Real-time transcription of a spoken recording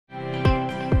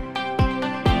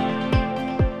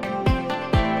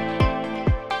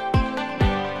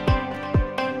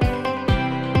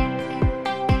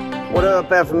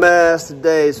FMS.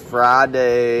 Today's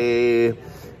Friday,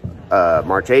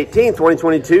 March 18th,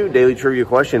 2022. Daily trivia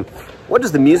question. What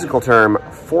does the musical term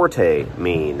forte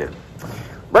mean?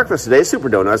 Breakfast today is super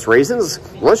donuts, raisins.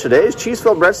 Lunch today is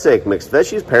cheese-filled breadstick, mixed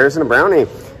veggies, pears, and a brownie.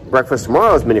 Breakfast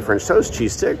tomorrow is mini French toast,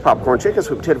 cheese stick, popcorn chicken,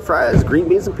 sweet potato fries, green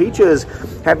beans, and peaches.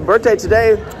 Happy birthday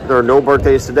today. There are no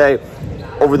birthdays today.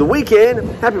 Over the weekend,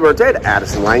 happy birthday to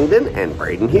Addison Langdon and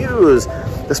Braden Hughes.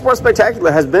 The Sports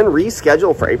Spectacular has been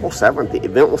rescheduled for April 7th. The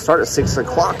event will start at 6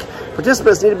 o'clock.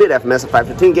 Participants need to be at FMS at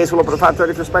 5:15. Gates will open at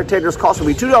 5:30 for spectators. Cost will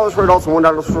be $2 for adults and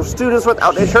 $1 for students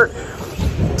without a shirt.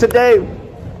 Today,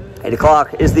 8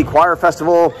 o'clock is the choir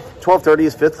festival. 12:30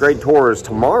 is 5th grade tours.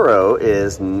 Tomorrow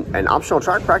is an optional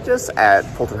track practice at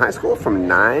Fulton High School from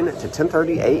 9 to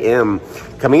 10:30 a.m.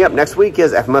 Coming up next week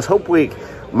is FMS Hope Week.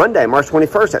 Monday, March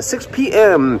 21st at 6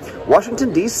 p.m.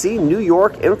 Washington, D.C., New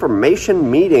York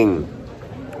information meeting.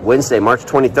 Wednesday, March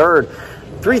 23rd,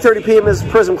 3:30 p.m. is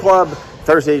Prism Club.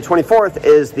 Thursday, 24th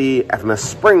is the FMS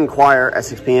Spring Choir at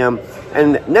 6 p.m.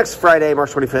 And next Friday,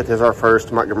 March 25th, is our first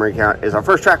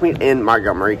track meet in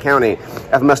Montgomery County.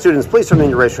 FMS students, please turn in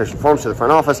your registration forms to the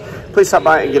front office. Please stop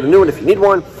by and get a new one if you need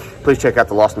one. Please check out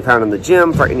the Lost and Found in the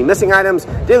gym for any missing items.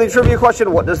 Daily trivia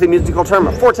question: what does the musical term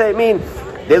forte mean?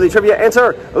 Daily trivia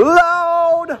answer: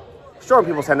 loud. Strong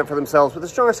people stand up for themselves, but the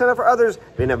strongest stand up for others.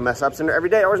 Being FMS Up Center every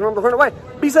day. Always remember to learn away.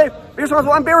 Be safe, be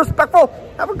responsible, and be respectful.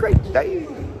 Have a great day.